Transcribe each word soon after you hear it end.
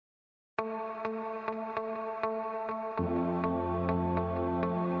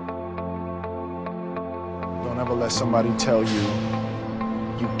ever let somebody tell you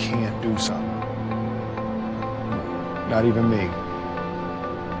you can't do something. Not even me.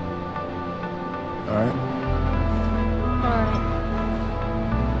 All right? All right.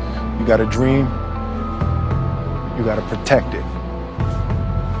 You got a dream, you got to protect it.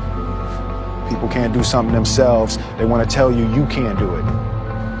 People can't do something themselves. They want to tell you you can't do it.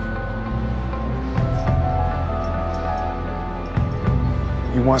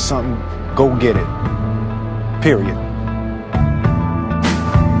 You want something, go get it. Period.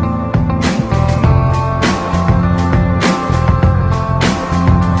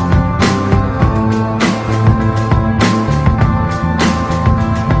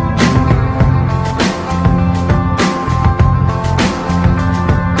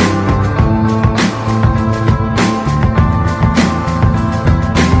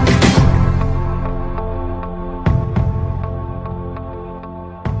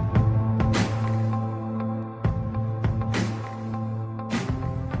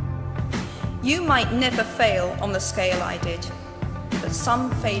 You might never fail on the scale I did, but some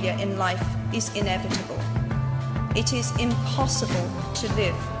failure in life is inevitable. It is impossible to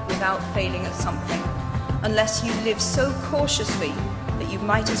live without failing at something, unless you live so cautiously that you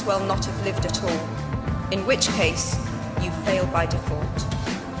might as well not have lived at all, in which case you fail by default.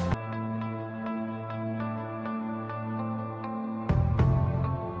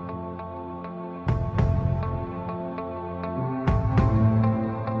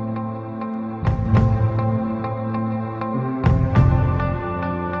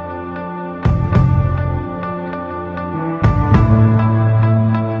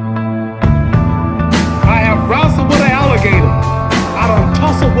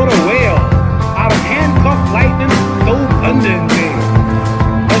 With a whale, out of handcuffed lightning, throw thunder and veil.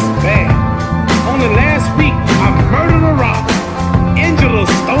 That's bad. Only last week, I murdered a rock, injured a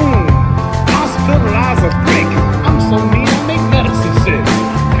stone, hospitalized a brick. I'm so mean, I make medicine sick.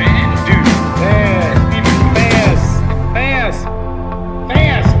 Man, dude. Fast.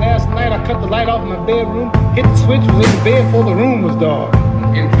 Last night, I cut the light off in my bedroom, hit the switch, was in the bed before the room was dark.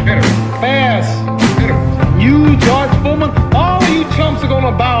 Fast. You, George Foreman, all of you chumps are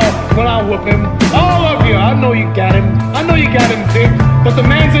gonna bow when I whoop him. All of you. I know you got him. I know you got him, Dick. But the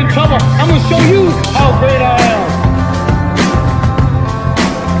man's in trouble. I'm gonna show you how great I am.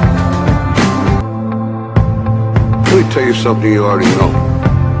 Let me tell you something you already know.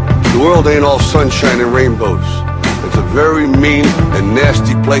 The world ain't all sunshine and rainbows. It's a very mean and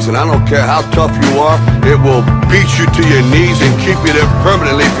nasty place, and I don't care how tough you are, it will beat you to your knees and keep you there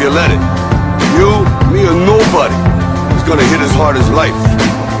permanently if you let it. You, me, or nobody is gonna hit as hard as life.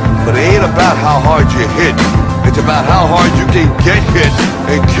 But it ain't about how hard you hit. It's about how hard you can get hit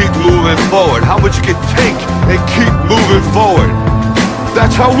and keep moving forward. How much you can take and keep moving forward.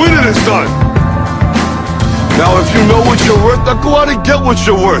 That's how winning is done. Now if you know what you're worth, now go out and get what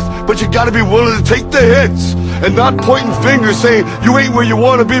you're worth. But you gotta be willing to take the hits and not pointing fingers saying you ain't where you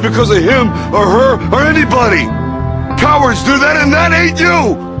wanna be because of him or her or anybody. Cowards do that, and that ain't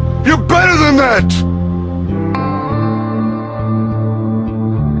you. You're better than that!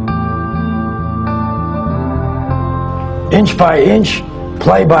 Inch by inch,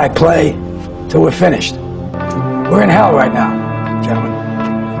 play by play, till we're finished. We're in hell right now, gentlemen.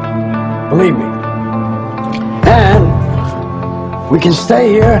 Believe me. And we can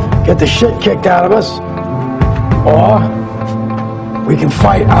stay here, get the shit kicked out of us, or we can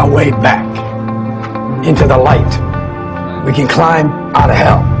fight our way back into the light. We can climb out of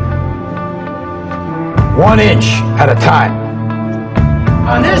hell. 1 inch at a time.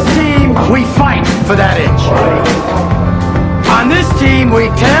 On this team, we fight for that inch. On this team, we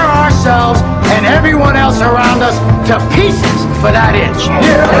tear ourselves and everyone else around us to pieces for that inch.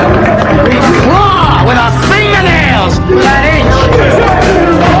 We claw with our fingernails for that inch.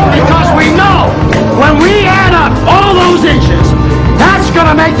 Because we know when we add up all those inches, that's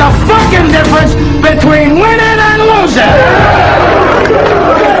gonna make the fucking difference between winning and losing.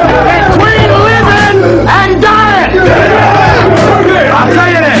 Between living and dying. I'll tell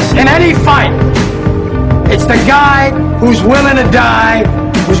you this, in any fight, it's the guy who's willing to die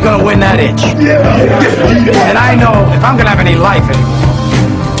who's gonna win that inch. And I know if I'm gonna have any life anymore,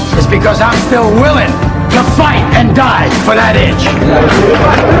 it's because I'm still willing to fight and die for that inch.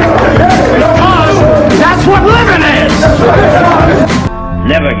 Because that's what living is.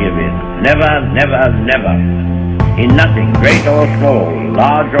 Never give in. Never, never, never. In nothing, great or small,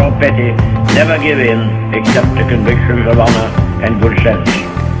 large or petty, never give in except to convictions of honor and good sense.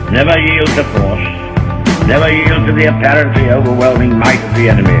 Never yield to force. Never yield to the apparently overwhelming might of the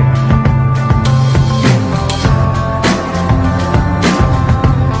enemy.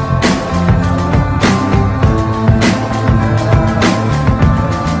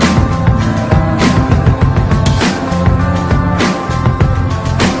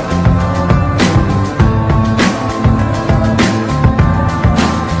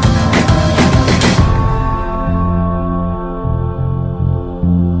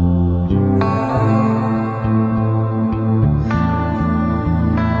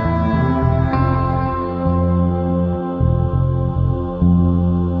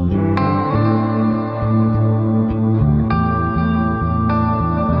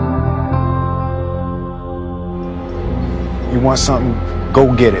 want something,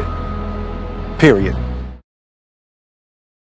 go get it. Period.